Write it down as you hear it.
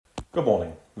Good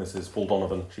morning. This is Paul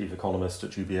Donovan, Chief Economist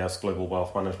at UBS Global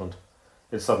Wealth Management.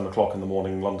 It's 7 o'clock in the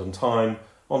morning London time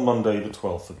on Monday the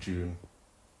 12th of June.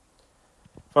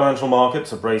 Financial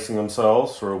markets are bracing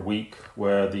themselves for a week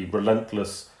where the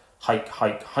relentless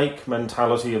hike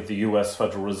mentality of the US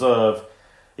Federal Reserve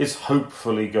is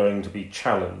hopefully going to be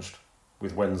challenged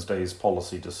with Wednesday's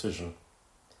policy decision.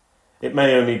 It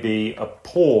may only be a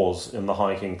pause in the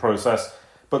hiking process,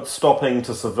 but stopping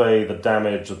to survey the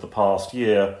damage of the past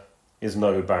year is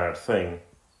no bad thing.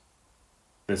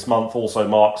 This month also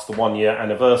marks the one-year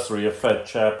anniversary of Fed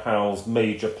Chair Powell's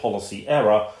major policy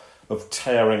error of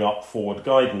tearing up forward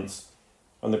guidance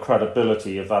and the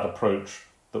credibility of that approach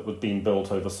that had been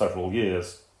built over several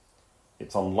years.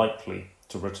 It's unlikely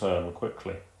to return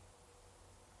quickly.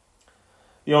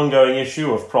 The ongoing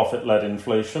issue of profit-led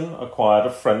inflation acquired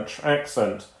a French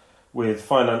accent, with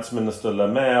Finance Minister Le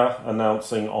Maire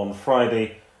announcing on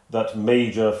Friday that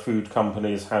major food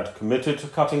companies had committed to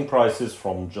cutting prices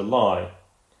from July.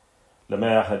 Le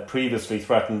Maire had previously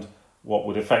threatened what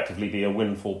would effectively be a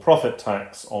windfall profit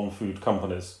tax on food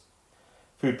companies.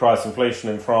 Food price inflation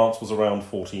in France was around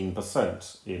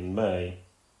 14% in May.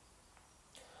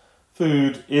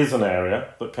 Food is an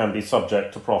area that can be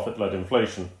subject to profit-led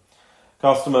inflation.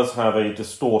 Customers have a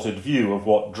distorted view of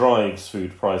what drives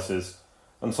food prices,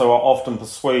 and so are often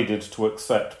persuaded to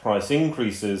accept price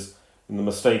increases in the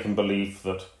mistaken belief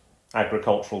that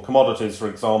agricultural commodities, for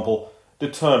example,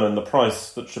 determine the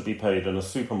price that should be paid in a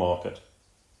supermarket.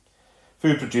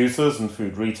 Food producers and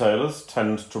food retailers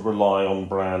tend to rely on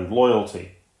brand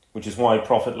loyalty, which is why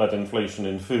profit-led inflation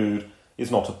in food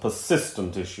is not a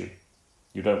persistent issue.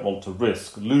 You don't want to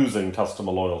risk losing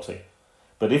customer loyalty.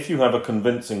 But if you have a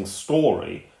convincing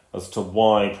story as to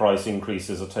why price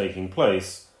increases are taking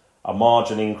place, a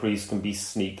margin increase can be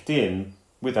sneaked in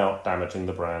without damaging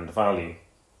the brand value.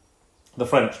 The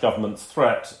French government's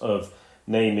threat of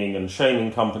naming and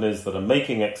shaming companies that are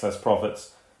making excess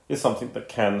profits is something that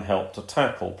can help to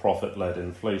tackle profit-led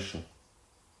inflation.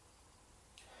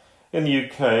 In the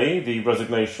UK, the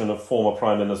resignation of former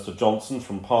Prime Minister Johnson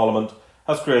from Parliament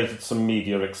has created some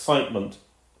media excitement,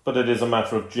 but it is a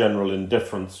matter of general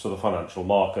indifference to the financial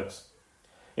markets.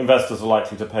 Investors are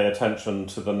likely to pay attention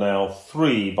to the now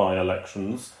 3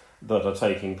 by-elections that are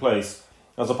taking place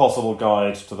as a possible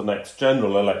guide to the next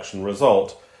general election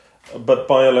result, but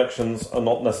by-elections are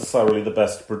not necessarily the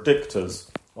best predictors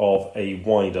of a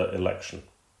wider election.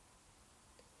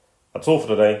 That's all for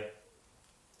today.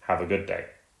 Have a good day.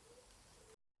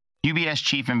 UBS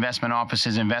Chief Investment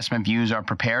Office's investment views are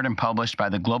prepared and published by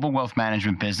the global wealth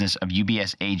management business of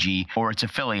UBS AG or its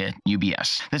affiliate,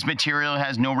 UBS. This material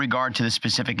has no regard to the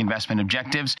specific investment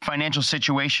objectives, financial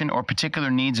situation, or particular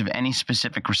needs of any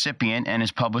specific recipient and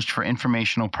is published for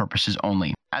informational purposes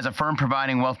only. As a firm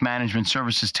providing wealth management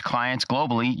services to clients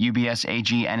globally, UBS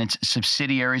AG and its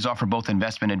subsidiaries offer both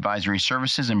investment advisory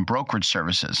services and brokerage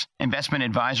services. Investment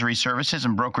advisory services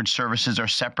and brokerage services are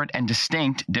separate and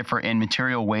distinct, differ in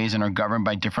material ways, and are governed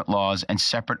by different laws and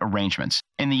separate arrangements.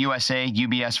 In the USA,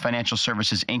 UBS Financial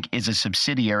Services Inc. is a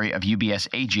subsidiary of UBS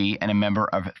AG and a member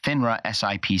of FINRA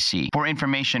SIPC. For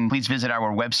information, please visit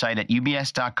our website at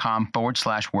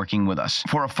ubs.com/working with us.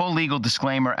 For a full legal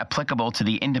disclaimer applicable to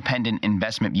the independent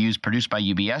investment views produced by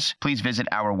UBS, please visit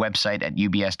our website at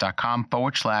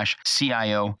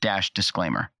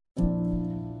ubs.com/CIO-disclaimer.